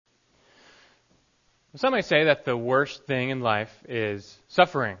Some may say that the worst thing in life is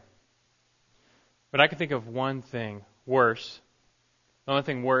suffering. But I can think of one thing worse. The only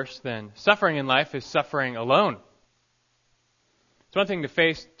thing worse than suffering in life is suffering alone. It's one thing to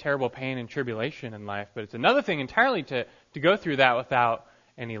face terrible pain and tribulation in life, but it's another thing entirely to go through that without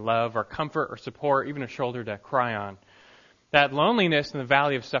any love or comfort or support, even a shoulder to cry on. That loneliness in the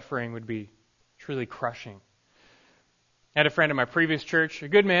valley of suffering would be truly crushing. I had a friend in my previous church, a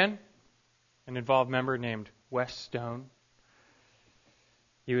good man, an involved member named Wes Stone.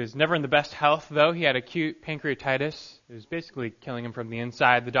 He was never in the best health, though. He had acute pancreatitis. It was basically killing him from the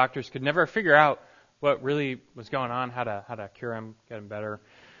inside. The doctors could never figure out what really was going on, how to cure him, get him better.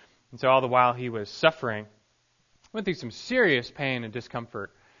 And so all the while he was suffering, went through some serious pain and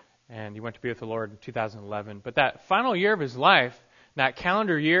discomfort, and he went to be with the Lord in 2011. But that final year of his life, that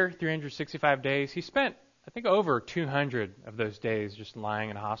calendar year, 365 days, he spent, I think, over 200 of those days just lying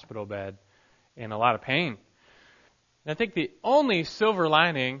in a hospital bed in a lot of pain. And I think the only silver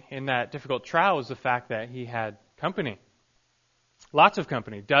lining in that difficult trial was the fact that he had company. Lots of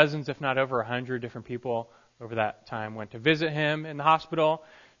company. Dozens, if not over 100 different people over that time went to visit him in the hospital,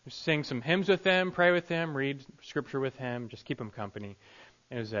 sing some hymns with him, pray with him, read scripture with him, just keep him company.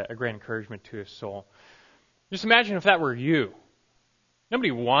 It was a great encouragement to his soul. Just imagine if that were you. Nobody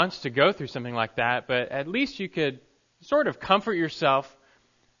wants to go through something like that, but at least you could sort of comfort yourself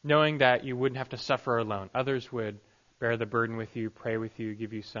knowing that you wouldn't have to suffer alone. Others would bear the burden with you, pray with you,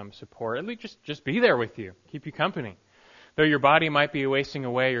 give you some support. At least just be there with you, keep you company. Though your body might be wasting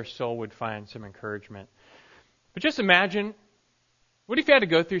away, your soul would find some encouragement. But just imagine, what if you had to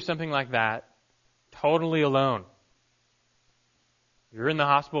go through something like that totally alone? You're in the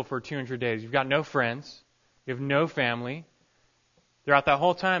hospital for 200 days. You've got no friends. You have no family. Throughout that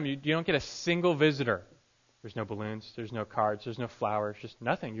whole time, you don't get a single visitor. There's no balloons. There's no cards. There's no flowers. Just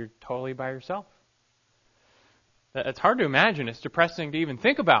nothing. You're totally by yourself. It's hard to imagine. It's depressing to even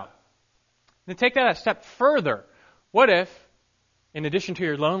think about. And to take that a step further, what if, in addition to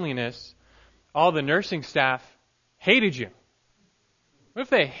your loneliness, all the nursing staff hated you? What if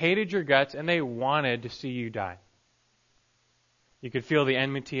they hated your guts and they wanted to see you die? You could feel the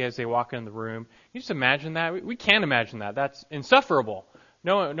enmity as they walk in the room. You just imagine that? We can't imagine that. That's insufferable.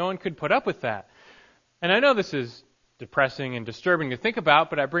 No one could put up with that. And I know this is depressing and disturbing to think about,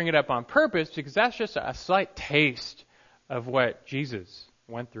 but I bring it up on purpose because that's just a slight taste of what Jesus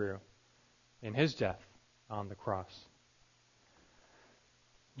went through in his death on the cross.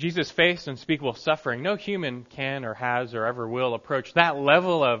 Jesus faced unspeakable suffering. No human can or has or ever will approach that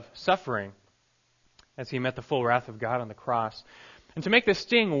level of suffering as he met the full wrath of God on the cross. And to make this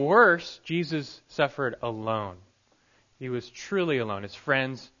sting worse, Jesus suffered alone. He was truly alone. His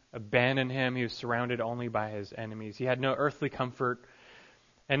friends abandoned him. He was surrounded only by his enemies. He had no earthly comfort.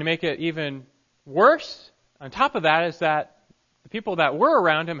 And to make it even worse, on top of that, is that the people that were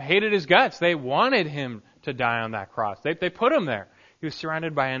around him hated his guts. They wanted him to die on that cross. They put him there. He was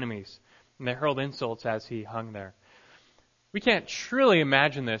surrounded by enemies, and they hurled insults as he hung there. We can't truly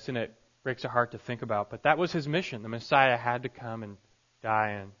imagine this, and it breaks our heart to think about, but that was his mission. The Messiah had to come and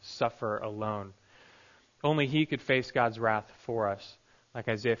die and suffer alone. Only he could face God's wrath for us. Like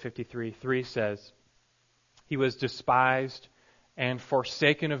Isaiah 53:3 says, he was despised and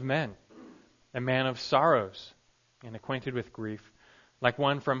forsaken of men, a man of sorrows and acquainted with grief, like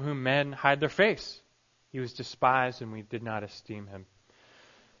one from whom men hide their face. He was despised and we did not esteem him.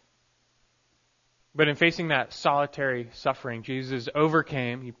 But in facing that solitary suffering, Jesus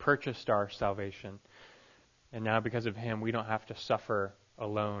overcame. He purchased our salvation. And now because of him, we don't have to suffer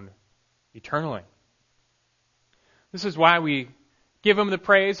alone eternally. This is why we give him the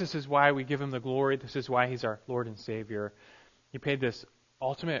praise. This is why we give him the glory. This is why he's our Lord and Savior. He paid this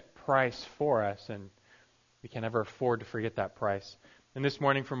ultimate price for us, and we can never afford to forget that price. And this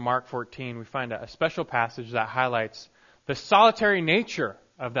morning from Mark 14, we find a special passage that highlights the solitary nature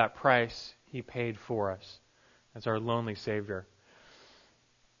of that price he paid for us as our lonely Savior.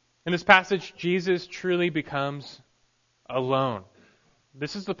 In this passage, Jesus truly becomes alone.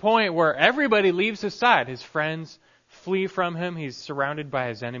 This is the point where everybody leaves his side. His friends flee from him. He's surrounded by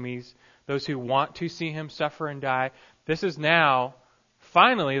his enemies, those who want to see him suffer and die. This is now,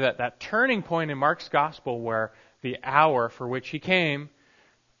 finally, that turning point in Mark's gospel where the hour for which he came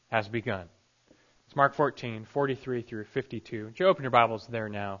has begun. It's Mark 14, 43 through 52. Would you open your Bibles there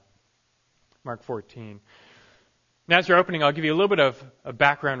now? Mark 14. Now, as you're opening, I'll give you a little bit of a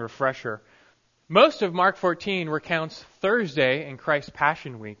background refresher. Most of Mark 14 recounts Thursday in Christ's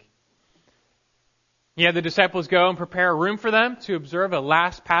Passion Week. He had the disciples go and prepare a room for them to observe a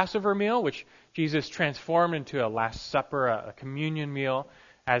last Passover meal, which Jesus transformed into a Last Supper, a communion meal,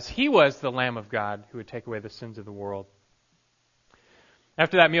 as he was the Lamb of God who would take away the sins of the world.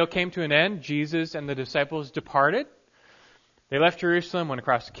 After that meal came to an end, Jesus and the disciples departed. They left Jerusalem, went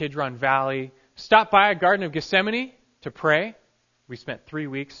across the Kidron Valley, stopped by a Garden of Gethsemane to pray. We spent 3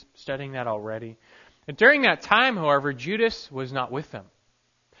 weeks studying that already. And during that time, however, Judas was not with them.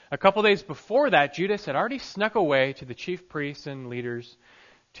 A couple days before that, Judas had already snuck away to the chief priests and leaders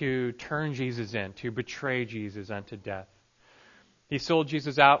to turn Jesus in, to betray Jesus unto death. He sold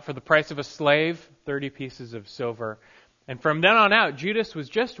Jesus out for the price of a slave, 30 pieces of silver. And from then on out, Judas was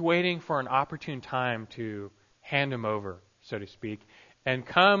just waiting for an opportune time to hand him over, so to speak. And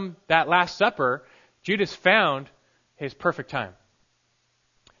come that Last Supper, Judas found his perfect time.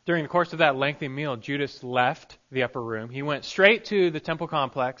 During the course of that lengthy meal, Judas left the upper room. He went straight to the temple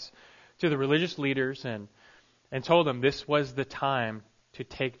complex, to the religious leaders, and told them this was the time to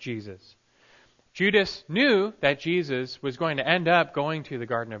take Jesus. Judas knew that Jesus was going to end up going to the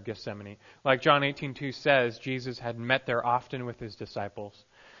Garden of Gethsemane. Like John 18:2 says, Jesus had met there often with his disciples.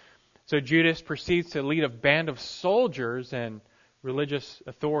 So Judas proceeds to lead a band of soldiers and religious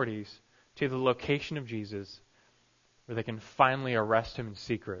authorities to the location of Jesus, where they can finally arrest him in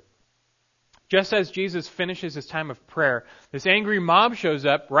secret. Just as Jesus finishes his time of prayer, this angry mob shows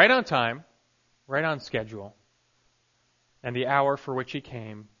up right on time, right on schedule, and the hour for which he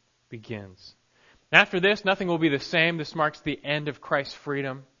came begins. After this, nothing will be the same. This marks the end of Christ's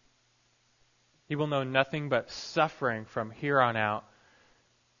freedom. He will know nothing but suffering from here on out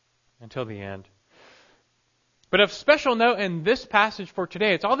until the end. But of special note in this passage for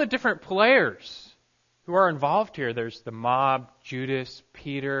today, it's all the different players who are involved here. There's the mob, Judas,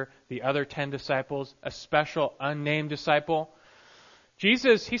 Peter, the other 10 disciples, a special unnamed disciple.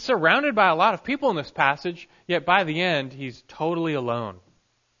 Jesus, he's surrounded by a lot of people in this passage, yet by the end, he's totally alone.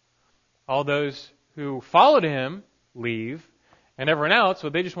 All those who followed him leave, and everyone else,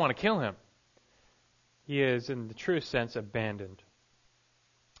 well, they just want to kill him. He is, in the truest sense, abandoned.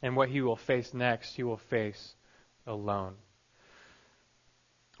 And what he will face next, he will face alone.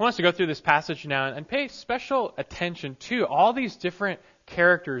 I want us to go through this passage now and pay special attention to all these different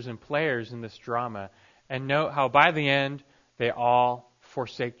characters and players in this drama, and note how by the end, they all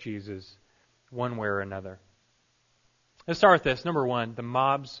forsake Jesus one way or another. Let's start with this. Number one, the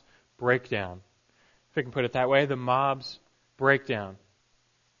mob's breakdown. If I can put it that way, the mob's breakdown.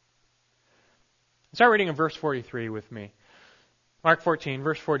 Start reading in verse 43 with me. Mark 14,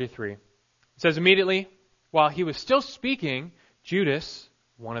 verse 43. It says, immediately, while he was still speaking, Judas,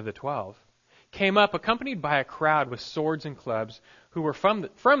 one of the 12, came up accompanied by a crowd with swords and clubs who were from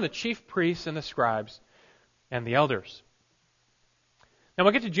the chief priests and the scribes and the elders. Now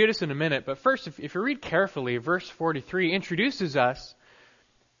we'll get to Judas in a minute, but first, if you read carefully, verse 43 introduces us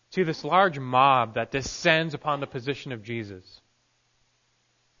to this large mob that descends upon the position of Jesus.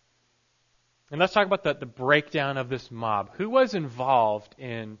 And let's talk about the breakdown of this mob. Who was involved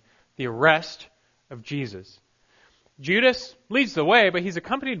in the arrest of Jesus? Judas leads the way, but he's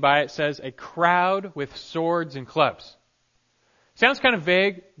accompanied by, it says, a crowd with swords and clubs. Sounds kind of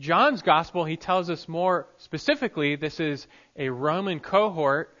vague. John's gospel, he tells us more specifically, this is a Roman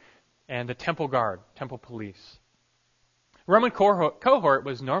cohort and the temple guard, temple police. Roman cohort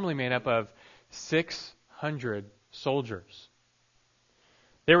was normally made up of 600 soldiers.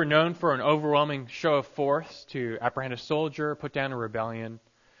 They were known for an overwhelming show of force to apprehend a soldier, put down a rebellion,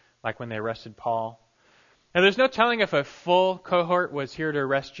 like when they arrested Paul. Now, there's no telling if a full cohort was here to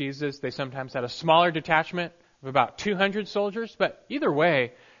arrest Jesus. They sometimes had a smaller detachment of about 200 soldiers. But either way,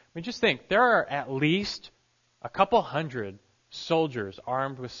 I mean, just think, there are at least a couple hundred soldiers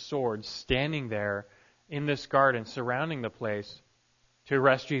armed with swords standing there in this garden, surrounding the place to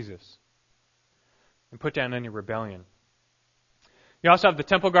arrest Jesus and put down any rebellion. You also have the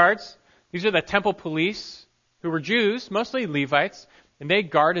temple guards. These are the temple police who were Jews, mostly Levites, and they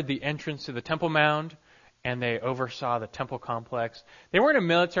guarded the entrance to the Temple Mound, and they oversaw the temple complex. They weren't a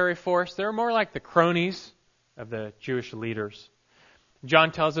military force. They were more like the cronies of the Jewish leaders.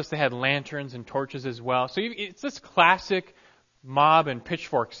 John tells us they had lanterns and torches as well. So it's this classic mob and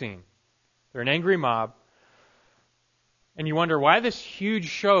pitchfork scene. They're an angry mob. And you wonder, why this huge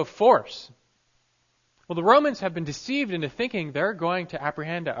show of force? Well, the Romans have been deceived into thinking they're going to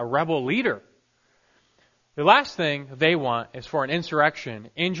apprehend a rebel leader. The last thing they want is for an insurrection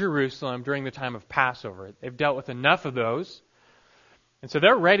in Jerusalem during the time of Passover. They've dealt with enough of those. And so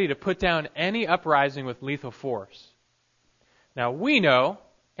they're ready to put down any uprising with lethal force. Now we know,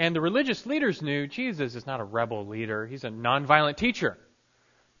 and the religious leaders knew, Jesus is not a rebel leader. He's a nonviolent teacher.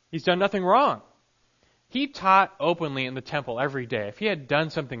 He's done nothing wrong. He taught openly in the temple every day. If he had done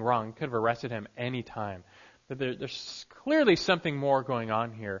something wrong, he could have arrested him any time. But there's clearly something more going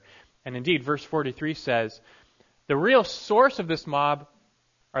on here. And indeed, verse 43 says, the real source of this mob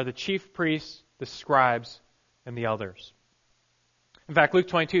are the chief priests, the scribes, and the elders. In fact, Luke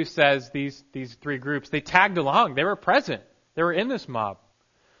 22 says these three groups, they tagged along. They were present. They were in this mob.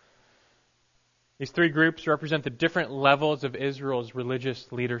 These three groups represent the different levels of Israel's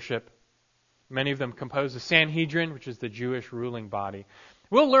religious leadership. Many of them compose the Sanhedrin, which is the Jewish ruling body.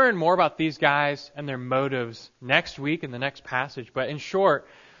 We'll learn more about these guys and their motives next week in the next passage. But in short,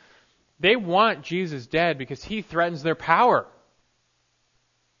 they want Jesus dead because he threatens their power.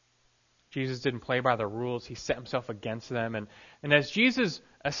 Jesus didn't play by the rules. He set himself against them. And as Jesus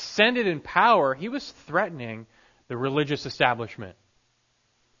ascended in power, he was threatening the religious establishment.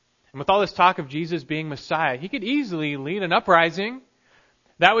 And with all this talk of Jesus being Messiah, he could easily lead an uprising.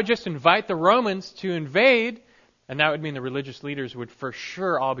 That would just invite the Romans to invade, and that would mean the religious leaders would for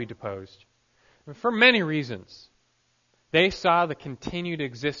sure all be deposed. And for many reasons. They saw the continued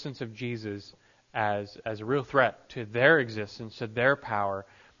existence of Jesus as a real threat to their existence, to their power.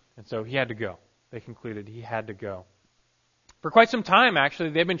 And so he had to go. They concluded he had to go. For quite some time,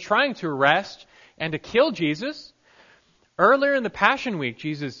 actually, they've been trying to arrest and to kill Jesus. Earlier in the Passion Week,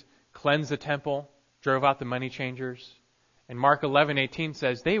 Jesus cleansed the temple, drove out the money changers. And Mark 11:18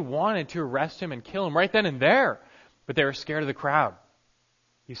 says they wanted to arrest him and kill him right then and there, but they were scared of the crowd.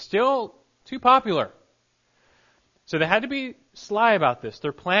 He's still too popular. So they had to be sly about this.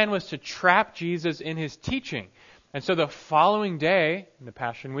 Their plan was to trap Jesus in his teaching. And so the following day, in the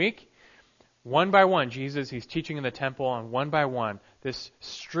Passion Week, one by one, he's teaching in the temple, and one by one, this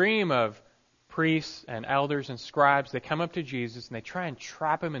stream of priests and elders and scribes, they come up to Jesus and they try and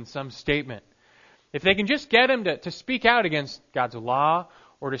trap him in some statement. If they can just get him to speak out against God's law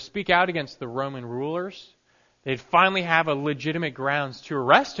or to speak out against the Roman rulers, they'd finally have a legitimate grounds to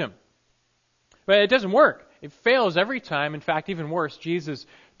arrest him. But it doesn't work. It fails every time. In fact, even worse, Jesus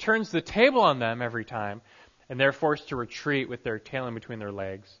turns the table on them every time, and they're forced to retreat with their tail in between their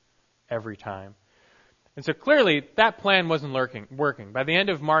legs every time. And so clearly, that plan wasn't working. By the end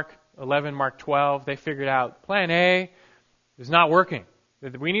of Mark 11, Mark 12, they figured out plan A is not working.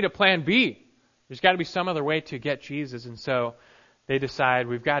 We need a plan B. There's got to be some other way to get Jesus. And so they decide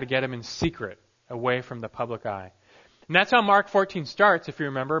we've got to get him in secret, away from the public eye. And that's how Mark 14 starts, if you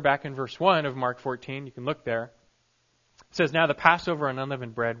remember, back in verse 1 of Mark 14. You can look there. It says, now the Passover and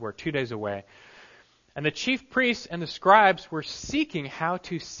unleavened bread were 2 days away. And the chief priests and the scribes were seeking how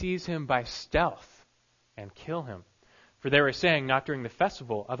to seize him by stealth and kill him. For they were saying, not during the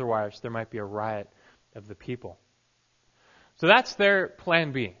festival, otherwise there might be a riot of the people. So that's their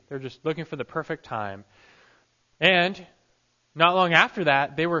plan B. They're just looking for the perfect time. And not long after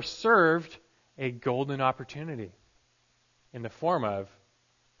that, they were served a golden opportunity in the form of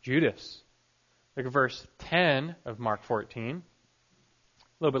Judas. Look at verse 10 of Mark 14.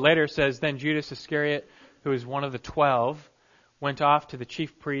 A little bit later it says, then Judas Iscariot, who was one of the 12, went off to the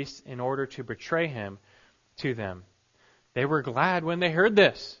chief priests in order to betray him to them. They were glad when they heard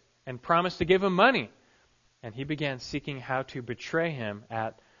this and promised to give him money. And he began seeking how to betray him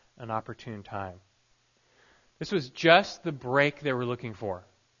at an opportune time. This was just the break they were looking for.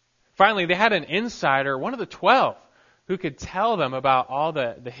 Finally, they had an insider, one of the 12, who could tell them about all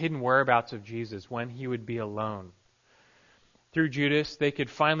the hidden whereabouts of Jesus when he would be alone. Through Judas, they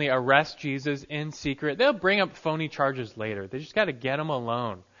could finally arrest Jesus in secret. They'll bring up phony charges later. They just got to get him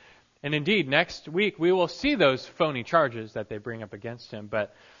alone. And indeed, next week we will see those phony charges that they bring up against him.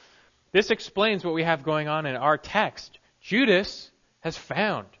 But this explains what we have going on in our text. Judas has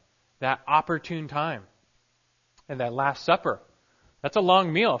found that opportune time. And that Last Supper, that's a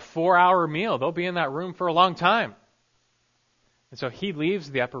long meal, a 4-hour meal. They'll be in that room for a long time. And so he leaves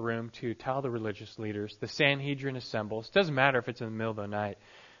the upper room to tell the religious leaders. The Sanhedrin assembles. It doesn't matter if it's in the middle of the night.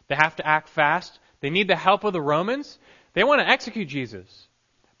 They have to act fast. They need the help of the Romans. They want to execute Jesus.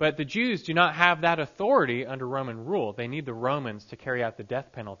 But the Jews do not have that authority under Roman rule. They need the Romans to carry out the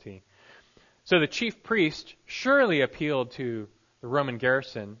death penalty. So the chief priest surely appealed to the Roman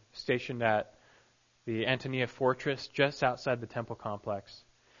garrison stationed at the Antonia fortress just outside the temple complex.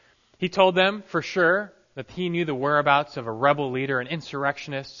 He told them for sure that he knew the whereabouts of a rebel leader, an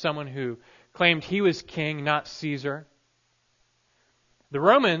insurrectionist, someone who claimed he was king, not Caesar. The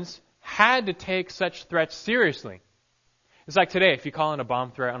Romans had to take such threats seriously. It's like today, if you call in a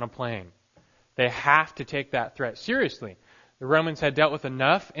bomb threat on a plane, they have to take that threat seriously. The Romans had dealt with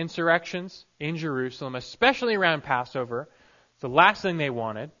enough insurrections in Jerusalem, especially around Passover. It's the last thing they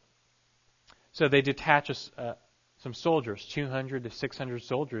wanted. So they detach some soldiers, 200 to 600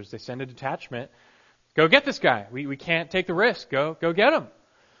 soldiers. They send a detachment. Go get this guy. We can't take the risk. Go get him.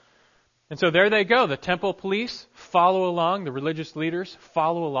 And so there they go. The temple police follow along. The religious leaders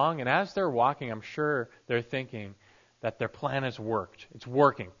follow along. And as they're walking, I'm sure they're thinking that their plan has worked. It's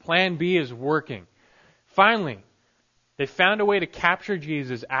working. Plan B is working. Finally, they found a way to capture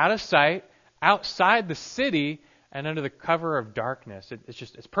Jesus out of sight, outside the city, and under the cover of darkness.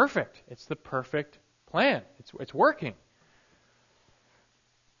 It's perfect. It's the perfect plan. It's working.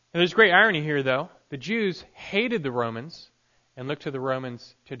 And there's great irony here, though. The Jews hated the Romans and looked to the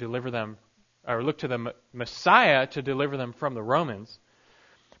Romans to deliver them, or looked to the Messiah to deliver them from the Romans.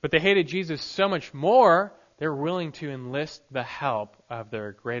 But they hated Jesus so much more, they're willing to enlist the help of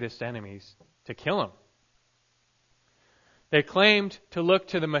their greatest enemies to kill him. They claimed to look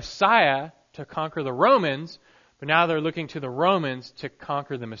to the Messiah to conquer the Romans, but now they're looking to the Romans to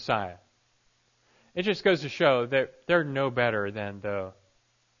conquer the Messiah. It just goes to show that they're no better than the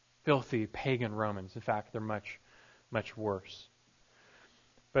filthy pagan Romans. In fact, they're much, much worse.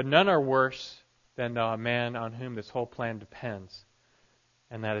 But none are worse than the man on whom this whole plan depends,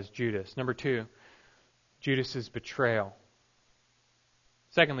 and that is Judas. Number 2, Judas's betrayal.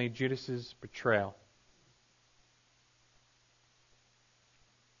 Secondly, Judas's betrayal.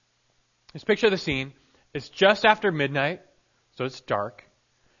 Just picture the scene. It's just after midnight, so it's dark.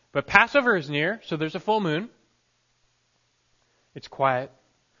 But Passover is near, so there's a full moon. It's quiet.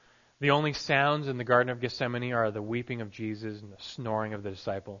 The only sounds in the Garden of Gethsemane are the weeping of Jesus and the snoring of the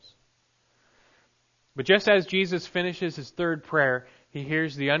disciples. But just as Jesus finishes his third prayer, he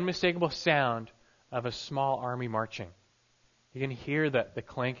hears the unmistakable sound of a small army marching. He can hear the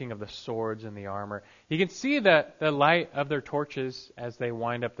clanking of the swords and the armor. He can see the light of their torches as they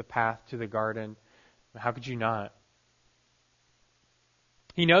wind up the path to the garden. How could you not?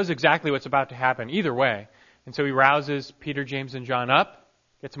 He knows exactly what's about to happen either way. And so he rouses Peter, James, and John up,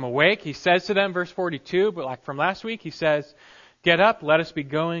 gets them awake. He says to them, verse 42, but like from last week, he says, "Get up, let us be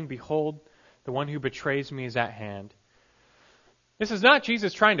going. Behold, the one who betrays me is at hand." This is not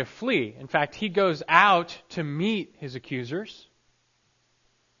Jesus trying to flee. In fact, he goes out to meet his accusers.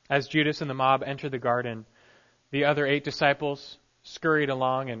 As Judas and the mob enter the garden, the other 8 disciples scurried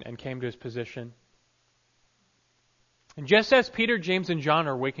along and came to his position. And just as Peter, James, and John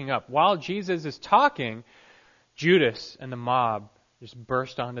are waking up, while Jesus is talking, Judas and the mob just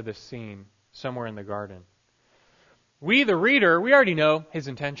burst onto the scene somewhere in the garden. We, the reader, we already know his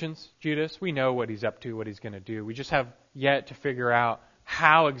intentions, Judas. We know what he's up to, what he's going to do. We just have yet to figure out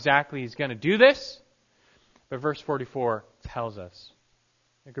how exactly he's going to do this. But verse 44 tells us.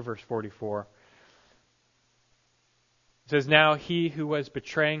 Look at verse 44. It says, "Now he who was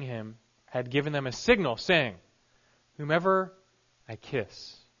betraying him had given them a signal, saying, 'Whomever I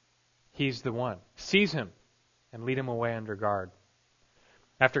kiss, he's the one. Seize him and lead him away under guard.'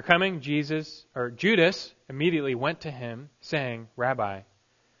 After coming, Judas immediately went to him, saying, 'Rabbi,'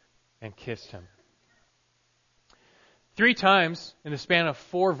 and kissed him." 3 times in the span of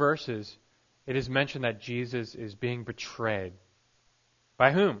 4 verses, it is mentioned that Jesus is being betrayed.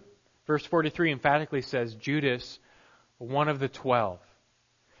 By whom? Verse 43 emphatically says, Judas, one of the 12.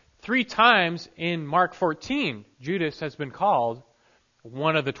 3 times in Mark 14, Judas has been called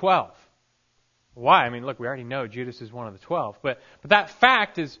one of the 12. Why? I mean, look, we already know Judas is one of the 12. But that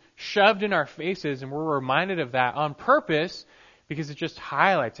fact is shoved in our faces, and we're reminded of that on purpose because it just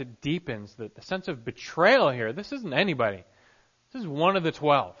highlights, it deepens the sense of betrayal here. This isn't anybody. This is one of the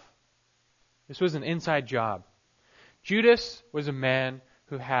 12. This was an inside job. Judas was a man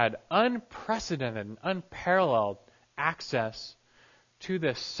who had unprecedented and unparalleled access to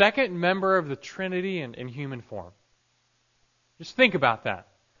the second member of the Trinity in human form. Just think about that.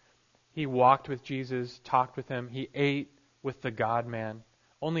 He walked with Jesus, talked with him. He ate with the God-man.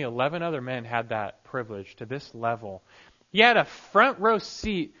 Only 11 other men had that privilege to this level. He had a front row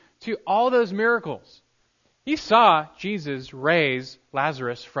seat to all those miracles. He saw Jesus raise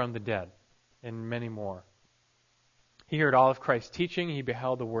Lazarus from the dead and many more. He heard all of Christ's teaching. He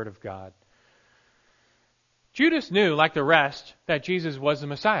beheld the Word of God. Judas knew, like the rest, that Jesus was the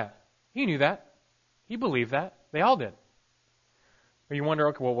Messiah. He knew that. He believed that. They all did. But you wonder,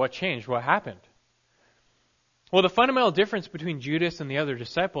 okay, well, what changed? What happened? Well, the fundamental difference between Judas and the other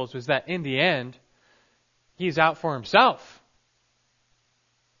disciples was that in the end, he's out for himself.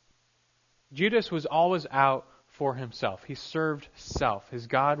 Judas was always out for himself. He served self. His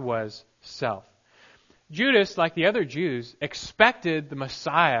God was self. Judas, like the other Jews, expected the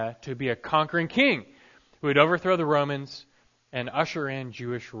Messiah to be a conquering king who would overthrow the Romans and usher in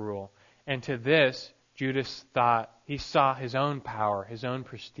Jewish rule. And to this, Judas thought he saw his own power, his own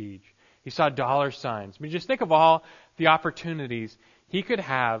prestige. He saw dollar signs. I mean, just think of all the opportunities he could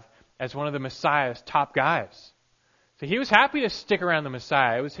have as one of the Messiah's top guys. So he was happy to stick around the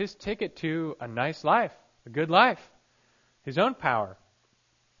Messiah. It was his ticket to a nice life, a good life, his own power.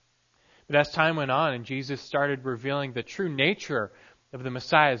 But as time went on and Jesus started revealing the true nature of the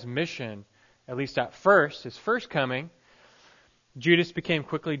Messiah's mission, at least at first, his first coming, Judas became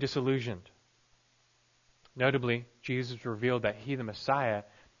quickly disillusioned. Notably, Jesus revealed that he, the Messiah,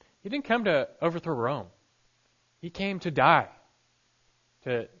 he didn't come to overthrow Rome. He came to die,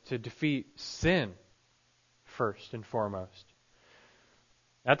 to defeat sin first and foremost.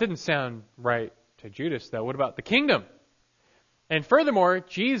 That didn't sound right to Judas, though. What about the kingdom? And furthermore,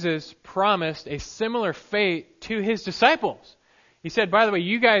 Jesus promised a similar fate to his disciples. He said, by the way,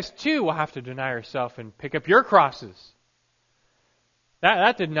 you guys too will have to deny yourself and pick up your crosses.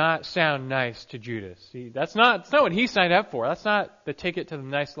 That did not sound nice to Judas. That's not what he signed up for. That's not the ticket to the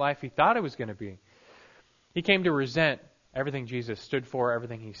nice life he thought it was going to be. He came to resent everything Jesus stood for,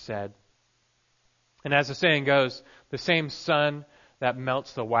 everything he said. And as the saying goes, the same sun that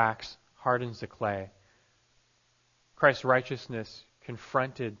melts the wax hardens the clay. Christ's righteousness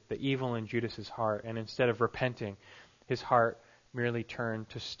confronted the evil in Judas's heart, and instead of repenting, his heart merely turned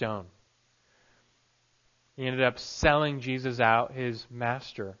to stone. He ended up selling Jesus out, his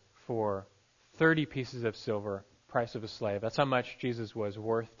master, for 30 pieces of silver, price of a slave. That's how much Jesus was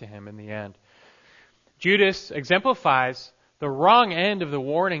worth to him in the end. Judas exemplifies the wrong end of the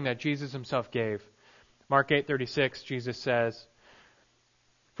warning that Jesus himself gave. Mark 8:36, Jesus says,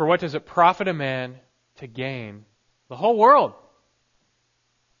 "For what does it profit a man to gain the whole world,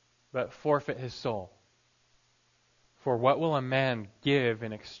 but forfeit his soul? For what will a man give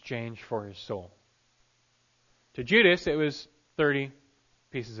in exchange for his soul?" To Judas, it was 30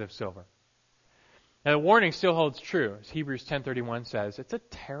 pieces of silver. Now, the warning still holds true. As Hebrews 10:31 says, it's a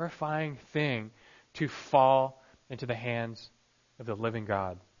terrifying thing to fall into the hands of the living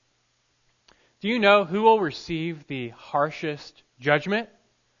God. Do you know who will receive the harshest judgment?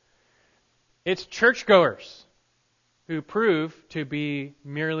 It's churchgoers who prove to be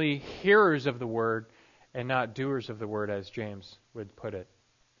merely hearers of the word and not doers of the word, as James would put it.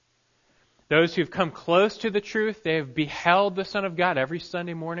 Those who've come close to the truth, they have beheld the Son of God every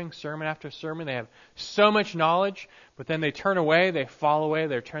Sunday morning, sermon after sermon. They have so much knowledge, but then they turn away, they fall away,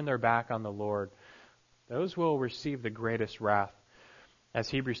 they turn their back on the Lord. Those will receive the greatest wrath. As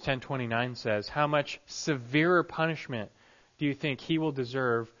Hebrews 10:29 says, how much severer punishment do you think he will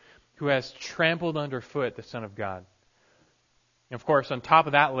deserve who has trampled underfoot the Son of God? And of course, on top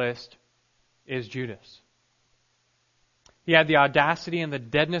of that list is Judas. He had the audacity and the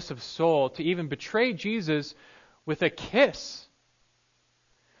deadness of soul to even betray Jesus with a kiss.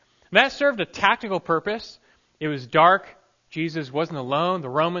 And that served a tactical purpose. It was dark. Jesus wasn't alone. The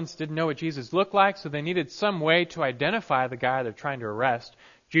Romans didn't know what Jesus looked like, so they needed some way to identify the guy they're trying to arrest.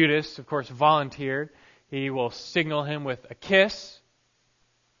 Judas, of course, volunteered. He will signal him with a kiss.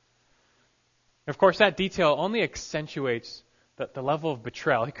 Of course, that detail only accentuates the level of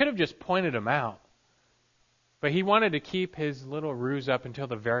betrayal. He could have just pointed him out. But he wanted to keep his little ruse up until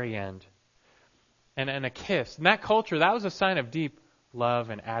the very end. And a kiss. In that culture, that was a sign of deep love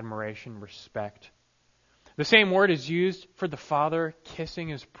and admiration, respect. The same word is used for the father kissing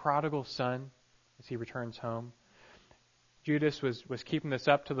his prodigal son as he returns home. Judas was keeping this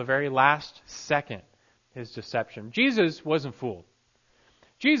up to the very last second, his deception. Jesus wasn't fooled.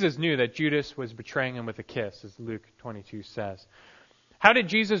 Jesus knew that Judas was betraying him with a kiss, as Luke 22 says. How did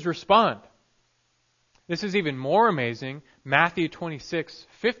Jesus respond? This is even more amazing. Matthew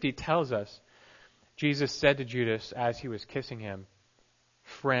 26:50 tells us, Jesus said to Judas as he was kissing him,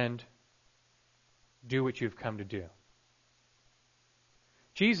 "Friend, do what you've come to do."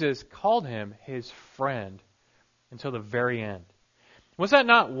 Jesus called him his friend until the very end. Was that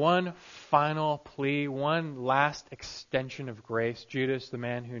not one final plea, one last extension of grace? Judas, the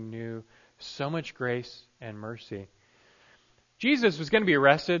man who knew so much grace and mercy. Jesus was going to be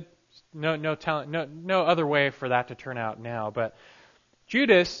arrested. No other way for that to turn out now. But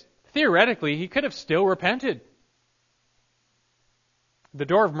Judas, theoretically, he could have still repented. The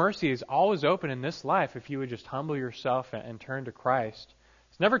door of mercy is always open in this life if you would just humble yourself and turn to Christ.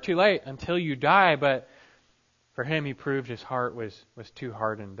 It's never too late until you die, but for him, he proved his heart was too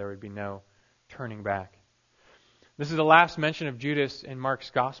hardened. There would be no turning back. This is the last mention of Judas in Mark's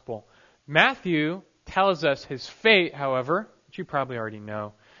Gospel. Matthew tells us his fate, however, which you probably already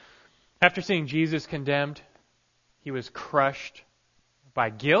know. After seeing Jesus condemned, he was crushed by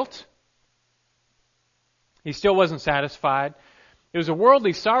guilt. He still wasn't satisfied. It was a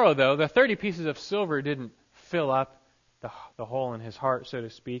worldly sorrow, though. The 30 pieces of silver didn't fill up the hole in his heart, so to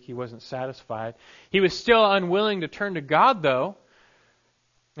speak. He wasn't satisfied. He was still unwilling to turn to God, though.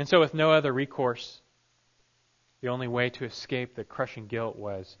 And so with no other recourse, the only way to escape the crushing guilt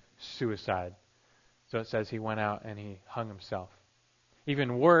was suicide. So it says he went out and he hung himself.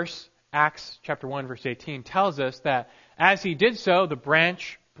 Even worse, Acts chapter 1 verse 18 tells us that as he did so, the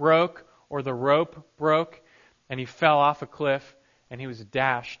branch broke or the rope broke and he fell off a cliff and he was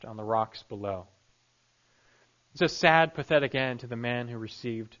dashed on the rocks below. It's a sad, pathetic end to the man who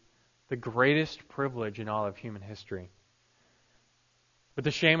received the greatest privilege in all of human history. But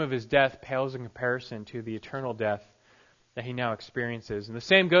the shame of his death pales in comparison to the eternal death that he now experiences. And the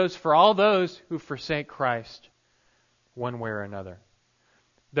same goes for all those who forsake Christ one way or another.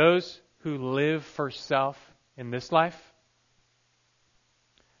 Those who live for self in this life,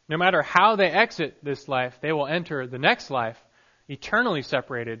 no matter how they exit this life, they will enter the next life eternally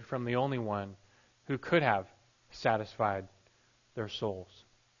separated from the only one who could have satisfied their souls.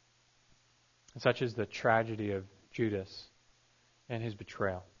 And such is the tragedy of Judas and his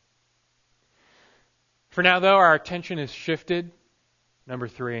betrayal. For now, though, our attention is shifted. Number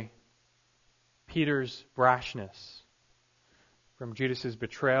 3, Peter's brashness. From Judas's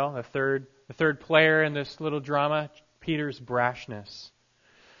betrayal, the third player in this little drama, Peter's brashness.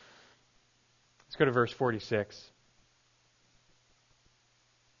 Let's go to verse 46.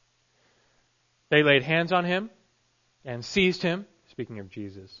 They laid hands on him and seized him, speaking of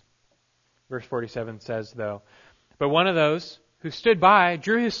Jesus. Verse 47 says, though, but one of those who stood by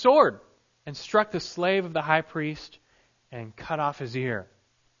drew his sword and struck the slave of the high priest and cut off his ear.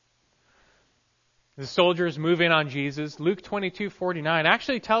 The soldiers move in on Jesus. Luke 22:49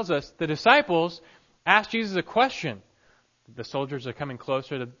 actually tells us the disciples asked Jesus a question. The soldiers are coming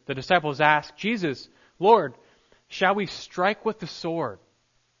closer. The disciples ask Jesus, Lord, shall we strike with the sword?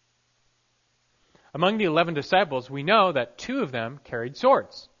 Among the 11 disciples, we know that 2 of them carried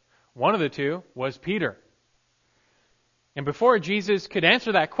swords. One of the 2 was Peter. And before Jesus could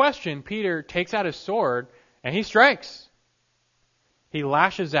answer that question, Peter takes out his sword and he strikes. He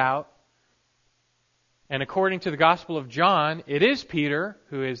lashes out. And according to the Gospel of John, it is Peter,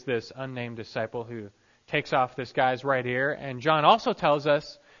 who is this unnamed disciple, who takes off this guy's right ear. And John also tells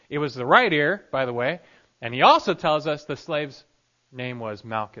us it was the right ear, by the way. And he also tells us the slave's name was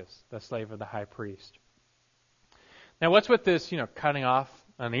Malchus, the slave of the high priest. Now, what's with this, cutting off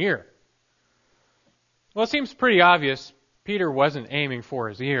an ear? Well, it seems pretty obvious. Peter wasn't aiming for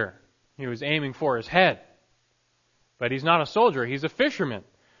his ear. He was aiming for his head. But he's not a soldier. He's a fisherman.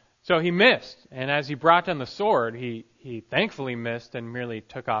 So he missed. And as he brought down the sword, he thankfully missed and merely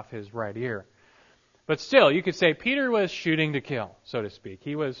took off his right ear. But still, you could say Peter was shooting to kill, so to speak.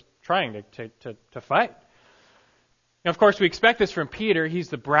 He was trying to fight. Now, of course, we expect this from Peter. He's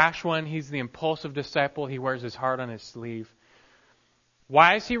the brash one. He's the impulsive disciple. He wears his heart on his sleeve.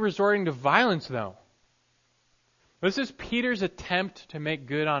 Why is he resorting to violence, though? This is Peter's attempt to make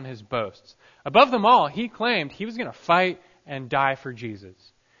good on his boasts. Above them all, he claimed he was going to fight and die for Jesus.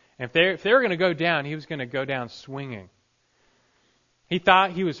 And if they were going to go down, he was going to go down swinging. He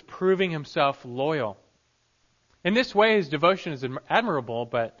thought he was proving himself loyal. In this way, his devotion is admirable,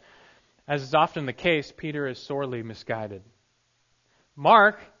 but as is often the case, Peter is sorely misguided.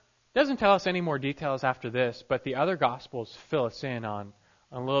 Mark doesn't tell us any more details after this, but the other Gospels fill us in on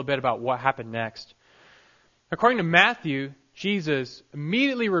a little bit about what happened next. According to Matthew, Jesus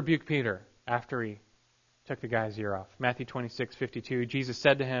immediately rebuked Peter after he took the guy's ear off. Matthew 26:52, Jesus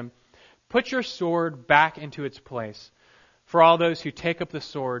said to him, "Put your sword back into its place, for all those who take up the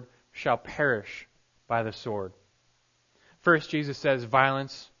sword shall perish by the sword." First, Jesus says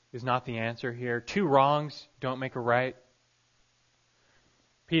violence is not the answer here. 2 wrongs don't make a right.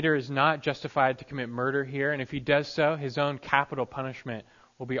 Peter is not justified to commit murder here, and if he does so, his own capital punishment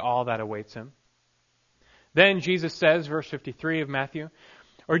will be all that awaits him. Then Jesus says, verse 53 of Matthew,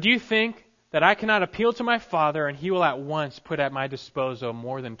 "Or do you think that I cannot appeal to my Father, and he will at once put at my disposal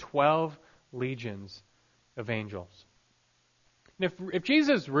more than 12 legions of angels?" And if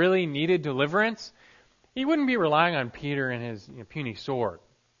Jesus really needed deliverance, he wouldn't be relying on Peter and his puny sword.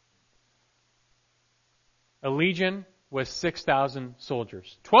 A legion was 6,000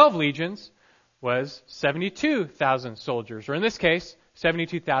 soldiers. 12 legions was 72,000 soldiers, or in this case,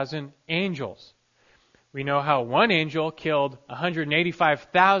 72,000 angels. We know how one angel killed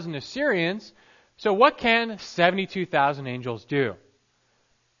 185,000 Assyrians, so what can 72,000 angels do?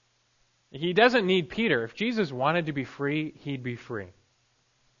 He doesn't need Peter. If Jesus wanted to be free, he'd be free.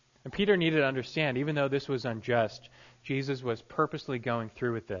 And Peter needed to understand, even though this was unjust, Jesus was purposely going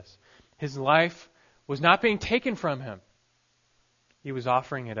through with this. His life was not being taken from him. He was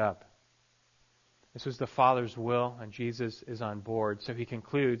offering it up. This was the Father's will, and Jesus is on board. So he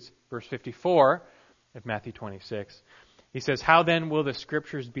concludes, verse 54 of Matthew 26. He says, "How then will the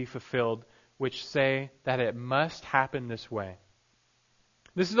Scriptures be fulfilled which say that it must happen this way.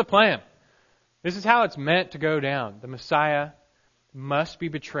 This is the plan. This is how it's meant to go down. The Messiah must be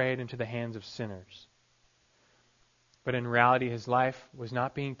betrayed into the hands of sinners. But in reality, his life was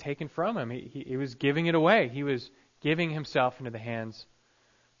not being taken from him. He was giving it away. He was giving himself into the hands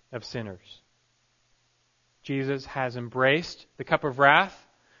of sinners. Jesus has embraced the cup of wrath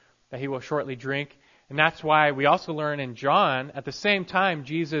that he will shortly drink. And that's why we also learn in John, at the same time,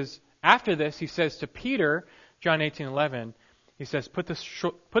 Jesus, after this, he says to Peter, John 18:11, he says, put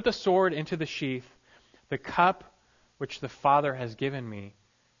the sword into the sheath. The cup which the Father has given me,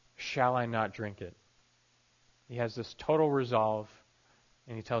 shall I not drink it? He has this total resolve,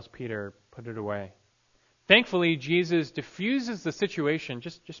 and he tells Peter, put it away. Thankfully, Jesus diffuses the situation.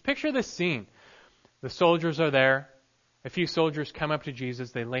 Just picture this scene. The soldiers are there. A few soldiers come up to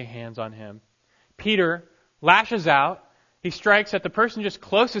Jesus. They lay hands on him. Peter lashes out. He strikes at the person just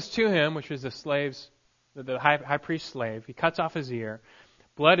closest to him, which is the high priest's slave. He cuts off his ear.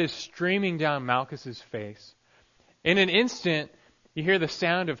 Blood is streaming down Malchus's face. In an instant, you hear the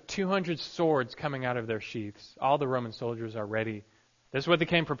sound of 200 swords coming out of their sheaths. All the Roman soldiers are ready. This is what they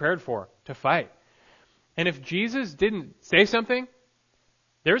came prepared for, to fight. And if Jesus didn't say something,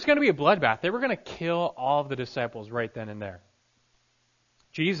 there was going to be a bloodbath. They were going to kill all of the disciples right then and there.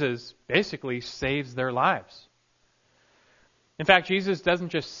 Jesus basically saves their lives. In fact, Jesus doesn't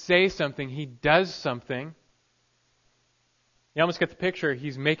just say something, he does something. You almost get the picture.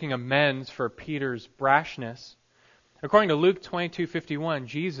 He's making amends for Peter's brashness. According to Luke 22:51,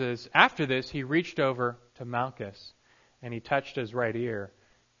 Jesus, after this, he reached over to Malchus and he touched his right ear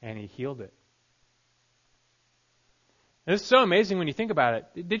and he healed it. And this is so amazing when you think about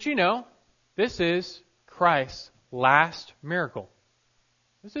it. Did you know this is Christ's last miracle?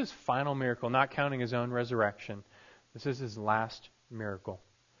 This is his final miracle, not counting his own resurrection. This is his last miracle.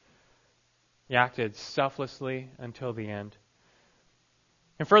 He acted selflessly until the end.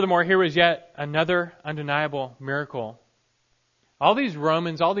 And furthermore, here was yet another undeniable miracle. All these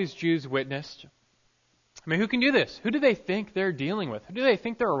Romans, all these Jews witnessed. I mean, who can do this? Who do they think they're dealing with? Who do they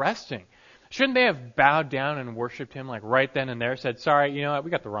think they're arresting? Shouldn't they have bowed down and worshipped him like right then and there? Said, sorry, you know what? We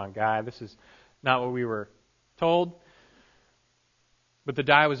got the wrong guy. This is not what we were told. But the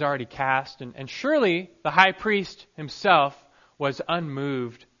die was already cast. And surely the high priest himself was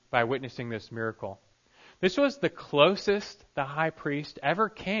unmoved by witnessing this miracle. This was the closest the high priest ever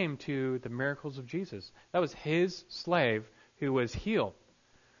came to the miracles of Jesus. That was his slave who was healed.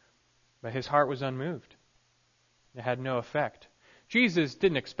 But his heart was unmoved. It had no effect. Jesus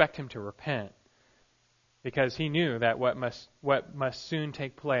didn't expect him to repent because he knew that what must soon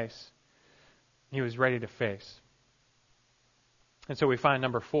take place, he was ready to face. And so we find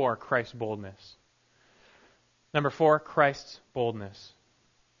number 4, Christ's boldness. Number 4, Christ's boldness.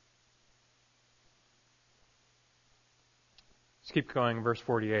 Let's keep going, verse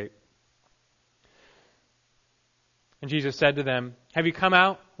 48. And Jesus said to them, have you come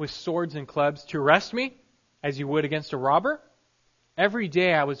out with swords and clubs to arrest me, as you would against a robber? Every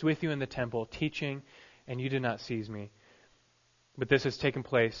day I was with you in the temple, teaching, and you did not seize me. But this has taken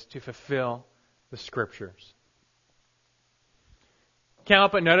place to fulfill the Scriptures. Can't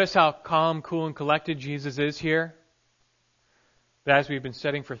help but notice how calm, cool, and collected Jesus is here. But as we've been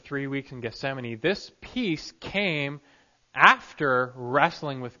studying for 3 weeks in Gethsemane, this peace came after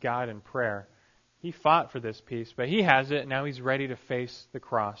wrestling with God in prayer. He fought for this peace, but he has it. Now he's ready to face the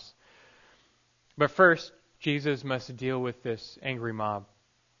cross. But first, Jesus must deal with this angry mob.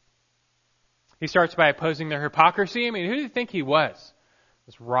 He starts by opposing their hypocrisy. I mean, who do you think he was?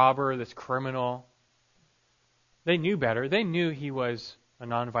 This robber, this criminal. They knew better. They knew he was a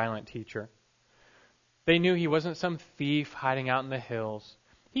nonviolent teacher. They knew he wasn't some thief hiding out in the hills.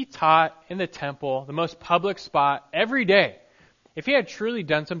 He taught in the temple, the most public spot, every day. If he had truly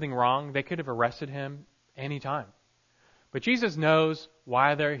done something wrong, they could have arrested him any time. But Jesus knows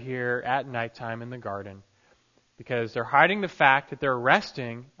why they're here at nighttime in the garden. Because they're hiding the fact that they're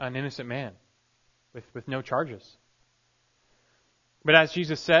arresting an innocent man with no charges. But as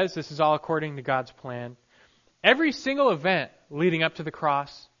Jesus says, this is all according to God's plan. Every single event leading up to the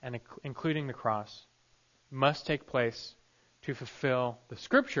cross, and including the cross, must take place to fulfill the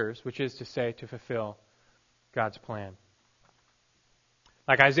Scriptures, which is to say, to fulfill God's plan.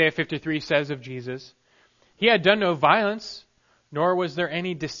 Like Isaiah 53 says of Jesus, he had done no violence, nor was there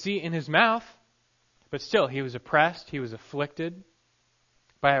any deceit in his mouth, but still he was oppressed, he was afflicted.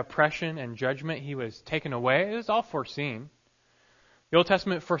 By oppression and judgment he was taken away. It was all foreseen. The Old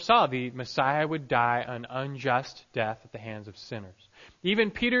Testament foresaw the Messiah would die an unjust death at the hands of sinners.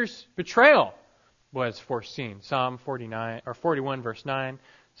 Even Peter's betrayal was foreseen. Psalm 41 verse 9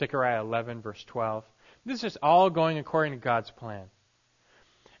 Zechariah 11, verse 12. This is all going according to God's plan.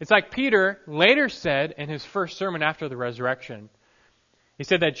 It's like Peter later said in his first sermon after the resurrection. He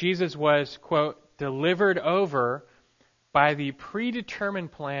said that Jesus was, quote, delivered over by the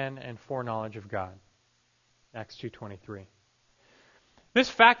predetermined plan and foreknowledge of God. Acts 2:23. This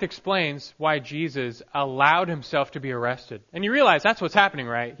fact explains why Jesus allowed himself to be arrested. And you realize that's what's happening,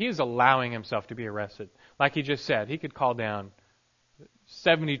 right? He is allowing himself to be arrested. Like he just said, he could call down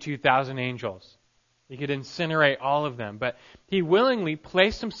 72,000 angels. He could incinerate all of them. But he willingly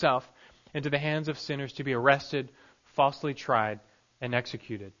placed himself into the hands of sinners to be arrested, falsely tried, and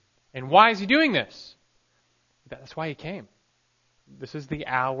executed. And why is he doing this? That's why he came. This is the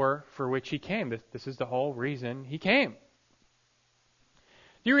hour for which he came. This is the whole reason he came.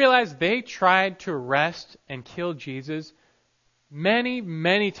 Do you realize they tried to arrest and kill Jesus many,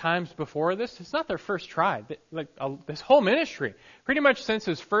 many times before this? It's not their first try. This whole ministry, pretty much since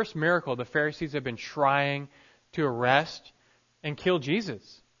his first miracle, the Pharisees have been trying to arrest and kill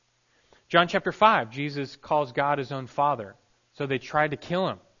Jesus. John chapter 5, Jesus calls God his own Father. So they tried to kill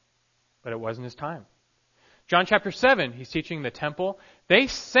him, but it wasn't his time. John chapter 7, he's teaching in the temple.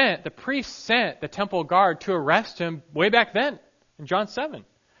 The priests sent the temple guard to arrest him way back then, in John 7.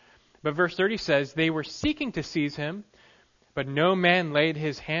 But verse 30 says, they were seeking to seize him, but no man laid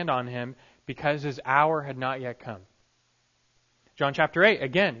his hand on him because his hour had not yet come. John chapter 8,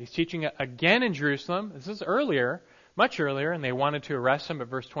 again, he's teaching again in Jerusalem. This is earlier, much earlier, and they wanted to arrest him, but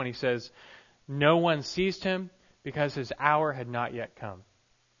verse 20 says, no one seized him because his hour had not yet come.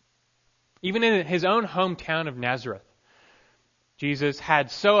 Even in his own hometown of Nazareth, Jesus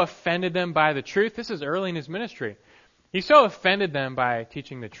had so offended them by the truth. This is early in his ministry. He so offended them by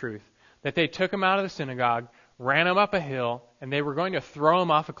teaching the truth that they took him out of the synagogue, ran him up a hill, and they were going to throw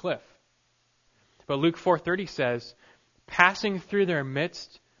him off a cliff. But Luke 4:30 says, passing through their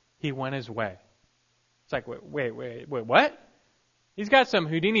midst, he went his way. It's like, wait, what? He's got some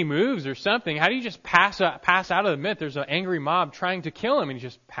Houdini moves or something. How do you just pass out of the midst? There's an angry mob trying to kill him, and he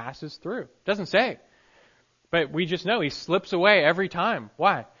just passes through. It doesn't say. But we just know he slips away every time.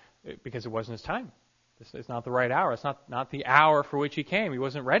 Why? Because it wasn't his time. It's not the right hour. It's not the hour for which he came. He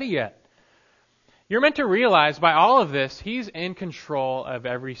wasn't ready yet. You're meant to realize by all of this, he's in control of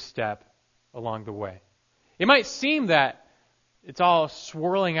every step along the way. It might seem that it's all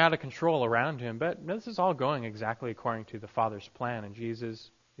swirling out of control around him, but this is all going exactly according to the Father's plan. And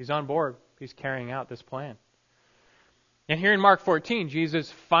Jesus, he's on board. He's carrying out this plan. And here in Mark 14, Jesus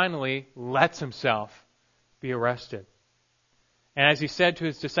finally lets himself be arrested. And as he said to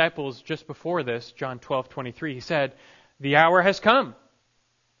his disciples just before this, John 12:23, he said, the hour has come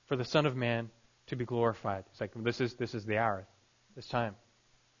for the Son of Man to be glorified. It's like, this is the hour, this time.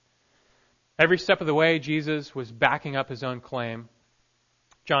 Every step of the way, Jesus was backing up his own claim.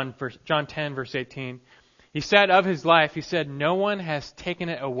 John 10, verse 18, he said of his life, he said, no one has taken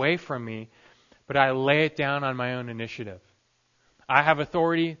it away from me, but I lay it down on my own initiative. I have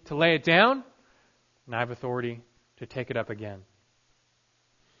authority to lay it down, and I have authority to take it up again.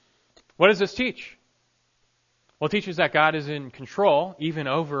 What does this teach? Well, it teaches that God is in control, even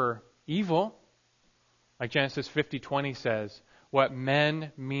over evil. Like Genesis 50:20 says, what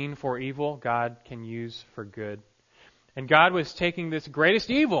men mean for evil, God can use for good. And God was taking this greatest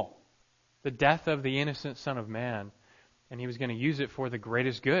evil, the death of the innocent Son of Man, and he was going to use it for the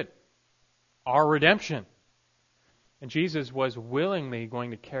greatest good, our redemption. And Jesus was willingly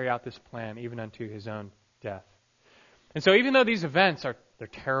going to carry out this plan even unto his own death. And so even though these events they're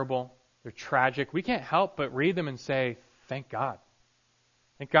terrible, they're tragic, we can't help but read them and say, thank God.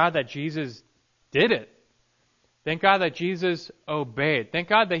 Thank God that Jesus did it. Thank God that Jesus obeyed. Thank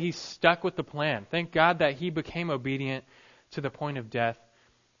God that he stuck with the plan. Thank God that he became obedient to the point of death,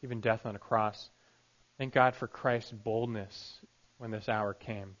 even death on a cross. Thank God for Christ's boldness when this hour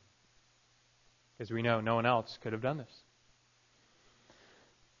came. Because we know no one else could have done this.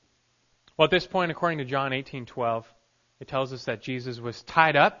 Well, at this point, according to John 18:12, it tells us that Jesus was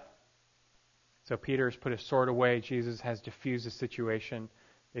tied up. So Peter has put his sword away. Jesus has diffused the situation.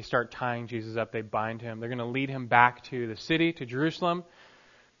 They start tying Jesus up. They bind him. They're going to lead him back to the city, to Jerusalem.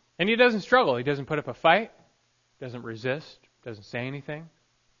 And he doesn't struggle. He doesn't put up a fight. Doesn't resist. Doesn't say anything.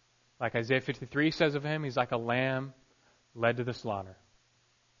 Like Isaiah 53 says of him, he's like a lamb led to the slaughter.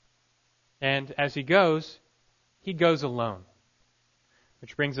 And as he goes alone.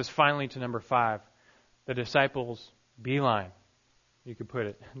 Which brings us finally to number 5. The disciples' beeline. You could put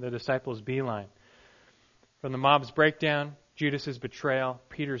it. The disciples' beeline. From the mob's breakdown, Judas' betrayal,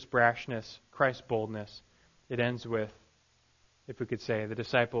 Peter's brashness, Christ's boldness, it ends with, if we could say, the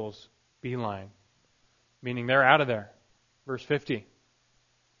disciples' beeline. Meaning they're out of there. Verse 50.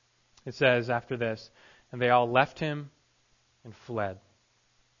 It says after this, and they all left him and fled.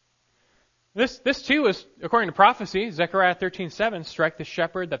 This too is according to prophecy. Zechariah 13:7, strike the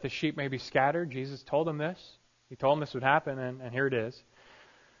shepherd that the sheep may be scattered. Jesus told him this. He told him this would happen, and here it is.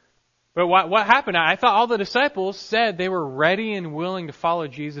 But what happened? I thought all the disciples said they were ready and willing to follow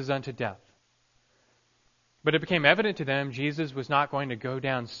Jesus unto death. But it became evident to them Jesus was not going to go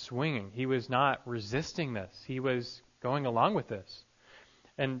down swinging. He was not resisting this. He was going along with this.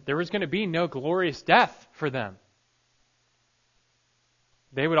 And there was going to be no glorious death for them.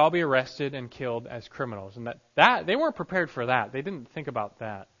 They would all be arrested and killed as criminals. And that they weren't prepared for that. They didn't think about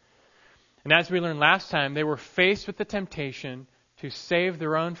that. And as we learned last time, they were faced with the temptation to save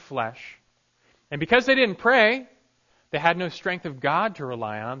their own flesh. And because they didn't pray, they had no strength of God to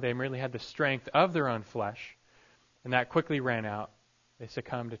rely on. They merely had the strength of their own flesh. And that quickly ran out. They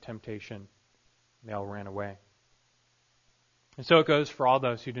succumbed to temptation. They all ran away. And so it goes for all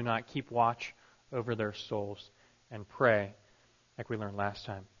those who do not keep watch over their souls and pray, like we learned last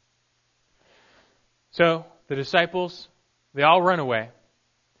time. So the disciples, they all run away.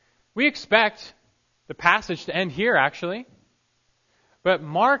 We expect the passage to end here, actually. But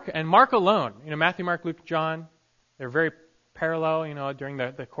Mark alone, Matthew, Mark, Luke, John, they're very parallel, during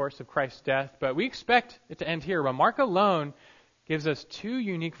the course of Christ's death. But we expect it to end here. But Mark alone gives us two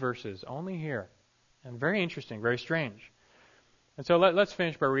unique verses, only here. And very interesting, very strange. And so let's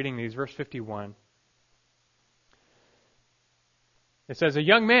finish by reading these. Verse 51. It says, a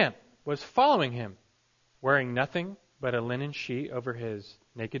young man was following him, wearing nothing but a linen sheet over his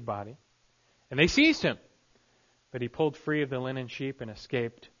naked body. And they seized him. But he pulled free of the linen sheet and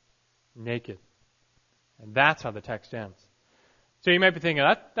escaped naked. And that's how the text ends. So you might be thinking,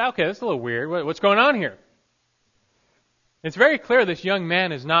 okay, that's a little weird. What's going on here? It's very clear this young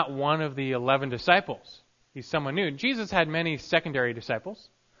man is not one of the 11 disciples. He's someone new. Jesus had many secondary disciples.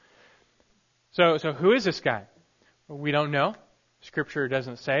 So who is this guy? We don't know. Scripture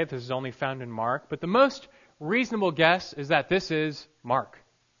doesn't say. This is only found in Mark. But the most reasonable guess is that this is Mark.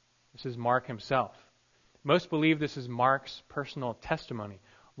 This is Mark himself. Most believe this is Mark's personal testimony.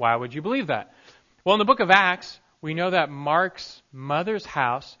 Why would you believe that? Well, in the book of Acts, we know that Mark's mother's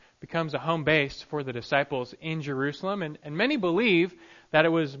house becomes a home base for the disciples in Jerusalem. And many believe that it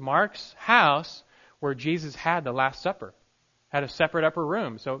was Mark's house where Jesus had the Last Supper, had a separate upper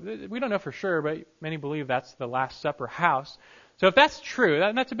room. So we don't know for sure, but many believe that's the Last Supper house. So if that's true,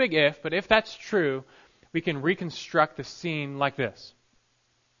 that's a big if, but if that's true, we can reconstruct the scene like this.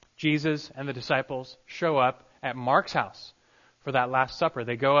 Jesus and the disciples show up at Mark's house for that Last Supper.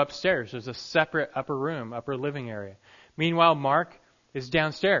 They go upstairs. There's a separate upper room, upper living area. Meanwhile, Mark is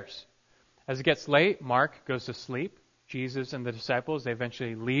downstairs. As it gets late, Mark goes to sleep. Jesus and the disciples, they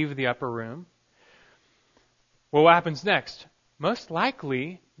eventually leave the upper room. Well, what happens next? Most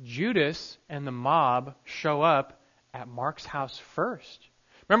likely, Judas and the mob show up at Mark's house first.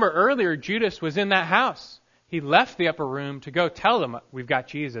 Remember earlier, Judas was in that house. He left the upper room to go tell them, we've got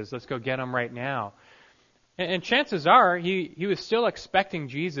Jesus, let's go get him right now. And chances are, he was still expecting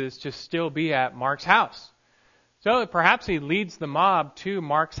Jesus to still be at Mark's house. So perhaps he leads the mob to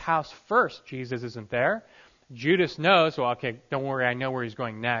Mark's house first. Jesus isn't there. Judas knows, well, okay, don't worry, I know where he's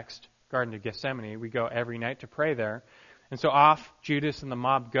going next. Garden of Gethsemane. We go every night to pray there. And so off Judas and the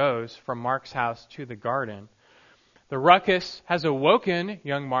mob goes from Mark's house to the garden. The ruckus has awoken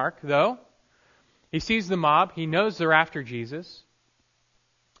young Mark, though. He sees the mob. He knows they're after Jesus.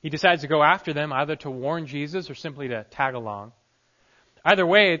 He decides to go after them, either to warn Jesus or simply to tag along. Either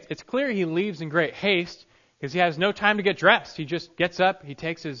way, it's clear he leaves in great haste because he has no time to get dressed. He just gets up, he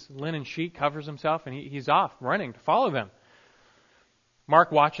takes his linen sheet, covers himself, and he's off running to follow them.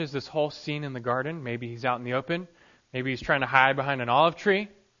 Mark watches this whole scene in the garden. Maybe he's out in the open. Maybe he's trying to hide behind an olive tree.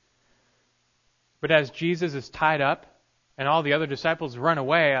 But as Jesus is tied up and all the other disciples run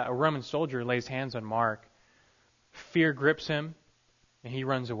away, a Roman soldier lays hands on Mark. Fear grips him, and he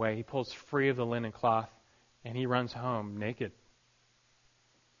runs away. He pulls free of the linen cloth, and he runs home naked.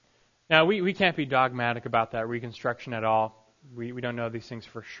 Now, we can't be dogmatic about that reconstruction at all. We don't know these things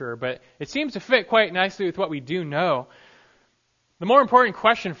for sure, but it seems to fit quite nicely with what we do know. The more important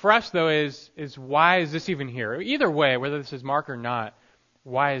question for us, though, is why is this even here? Either way, whether this is Mark or not,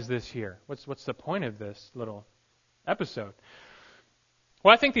 why is this here? What's the point of this little episode?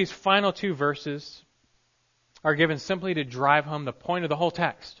 Well, I think these final two verses are given simply to drive home the point of the whole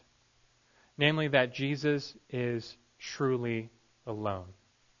text, namely that Jesus is truly alone.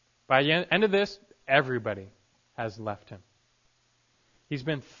 By the end of this, everybody has left him. He's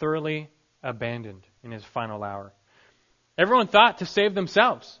been thoroughly abandoned in his final hour. Everyone thought to save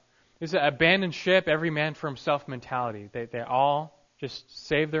themselves. It's an abandoned ship, every man for himself mentality. They all just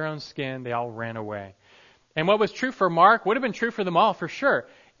save their own skin. They all ran away. And what was true for Mark would have been true for them all for sure.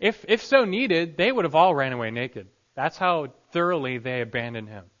 If so needed, they would have all ran away naked. That's how thoroughly they abandoned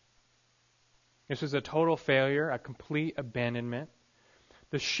him. This was a total failure, a complete abandonment.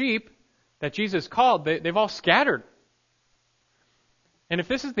 The sheep that Jesus called, they've all scattered. And if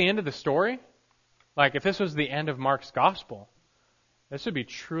this is the end of the story, like if this was the end of Mark's gospel, this would be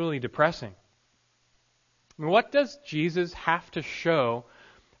truly depressing. I mean, what does Jesus have to show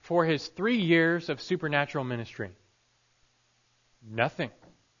for his 3 years of supernatural ministry? Nothing.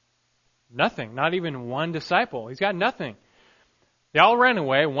 Nothing. Not even one disciple. He's got nothing. They all ran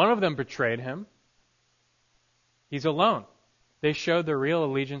away. One of them betrayed him. He's alone. They showed their real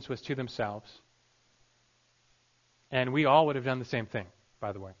allegiance was to themselves. And we all would have done the same thing,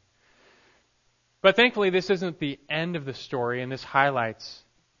 by the way. But thankfully, this isn't the end of the story, and this highlights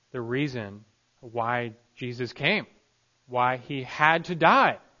the reason why Jesus came, why he had to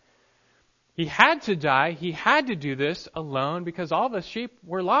die. He had to die. He had to do this alone because all the sheep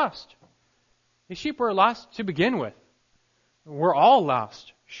were lost. The sheep were lost to begin with. We're all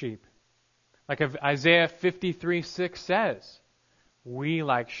lost sheep. Like Isaiah 53:6 says, we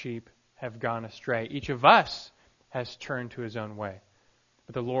like sheep have gone astray. Each of us has turned to his own way.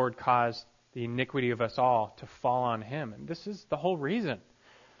 But the Lord caused the iniquity of us all to fall on him. And this is the whole reason.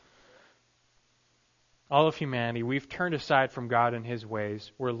 All of humanity, we've turned aside from God and his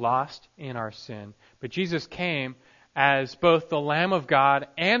ways. We're lost in our sin. But Jesus came as both the Lamb of God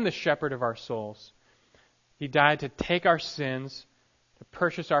and the shepherd of our souls. He died to take our sins, to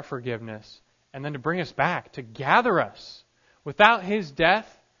purchase our forgiveness, and then to bring us back, to gather us. Without his death,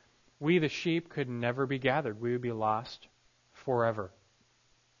 we the sheep could never be gathered. We would be lost forever.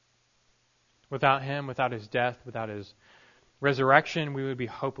 Without him, without his death, without his resurrection, we would be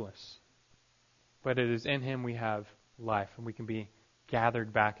hopeless. But it is in him we have life, and we can be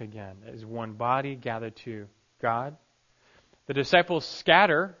gathered back again as one body gathered to God. The disciples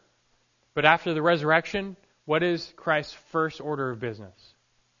scatter, but after the resurrection, what is Christ's first order of business?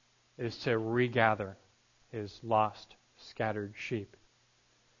 It is to regather his lost, scattered sheep.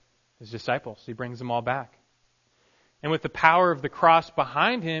 His disciples, he brings them all back. And with the power of the cross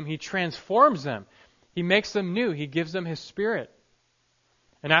behind him, he transforms them. He makes them new. He gives them his Spirit.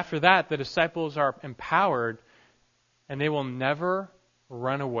 And after that, the disciples are empowered, and they will never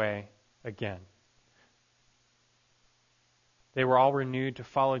run away again. They were all renewed to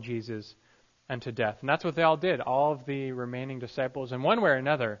follow Jesus unto death. And that's what they all did. All of the remaining disciples, in one way or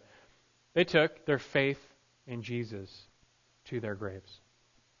another, they took their faith in Jesus to their graves.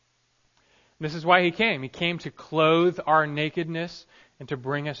 This is why he came. He came to clothe our nakedness and to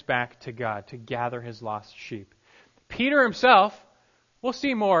bring us back to God, to gather his lost sheep. Peter himself, we'll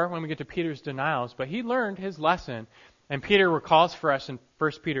see more when we get to Peter's denials, but he learned his lesson. And Peter recalls for us in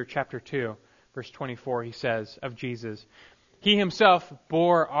 1 Peter chapter 2, verse 24, he says of Jesus, he himself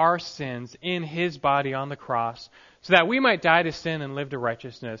bore our sins in his body on the cross, so that we might die to sin and live to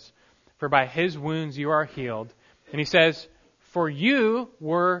righteousness. For by his wounds you are healed. And he says, for you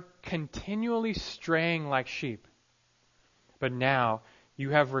were continually straying like sheep, but now you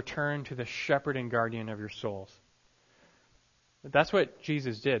have returned to the shepherd and guardian of your souls. That's what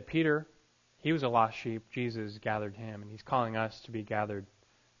Jesus did. Peter, he was a lost sheep. Jesus gathered him, and he's calling us to be gathered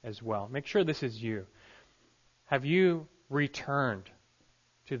as well. Make sure this is you. Have you returned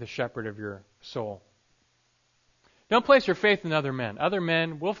to the shepherd of your soul? Don't place your faith in other men. Other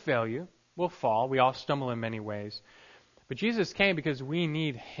men will fail you, will fall. We all stumble in many ways. But Jesus came because we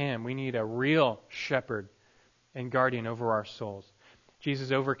need him. We need a real shepherd and guardian over our souls.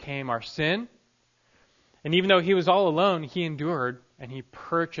 Jesus overcame our sin. And even though he was all alone, he endured and he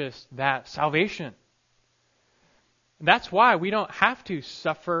purchased that salvation. And that's why we don't have to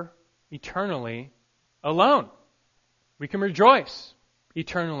suffer eternally alone. We can rejoice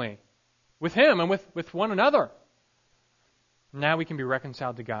eternally with him and with one another. Now we can be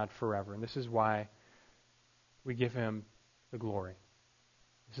reconciled to God forever. And this is why we give him the glory.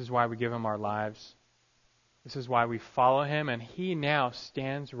 This is why we give him our lives. This is why we follow him. And he now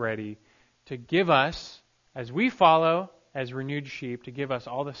stands ready to give us, as we follow as renewed sheep, to give us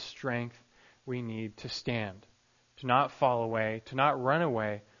all the strength we need to stand, to not fall away, to not run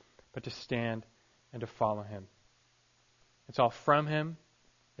away, but to stand and to follow him. It's all from him.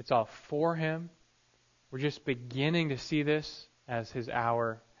 It's all for him. We're just beginning to see this as his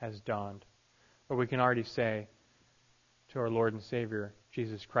hour has dawned. But we can already say to our Lord and Savior,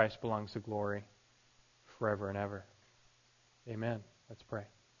 Jesus Christ belongs the glory forever and ever. Amen. Let's pray.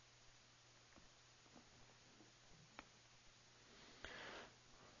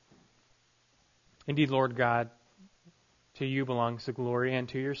 Indeed, Lord God, To you belongs the glory, and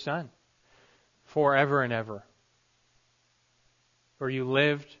to your Son, forever and ever. For you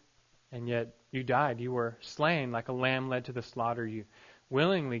lived, and yet you died. You were slain like a lamb led to the slaughter. You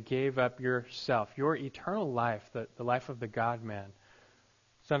willingly gave up yourself, your eternal life, the life of the God-man,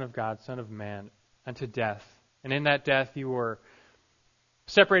 Son of God, Son of man, unto death. And in that death you were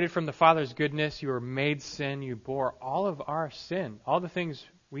separated from the Father's goodness. You were made sin. You bore all of our sin, all the things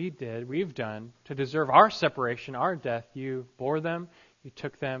we've done to deserve our separation, our death. You bore them, you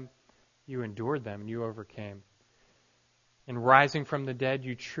took them, you endured them, and you overcame. In rising from the dead,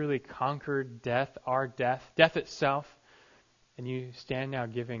 you truly conquered death, our death, death itself, and you stand now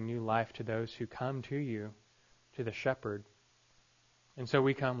giving new life to those who come to you, to the shepherd. And so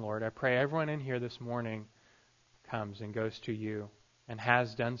we come, Lord. I pray everyone in here this morning comes and goes to you and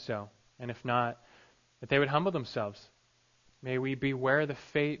has done so. And if not, that they would humble themselves. May we beware the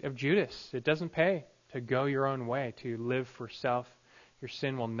fate of Judas. It doesn't pay to go your own way, to live for self. Your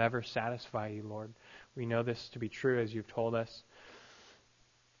sin will never satisfy you, Lord. We know this to be true as you've told us.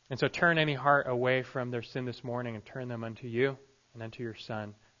 And so turn any heart away from their sin this morning and turn them unto you and unto your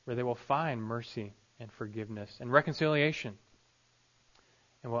Son, where they will find mercy and forgiveness and reconciliation,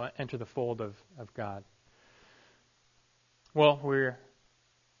 and will enter the fold of God. Well, we're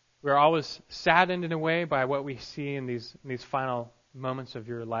always saddened in a way by what we see in these final moments of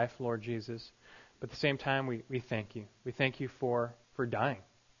your life, Lord Jesus. But at the same time, we thank you. We thank you for dying.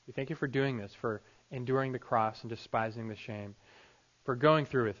 We thank you for doing this, for enduring the cross and despising the shame, for going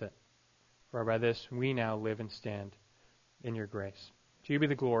through with it. For by this we now live and stand in your grace. To you be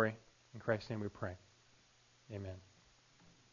the glory. In Christ's name we pray. Amen.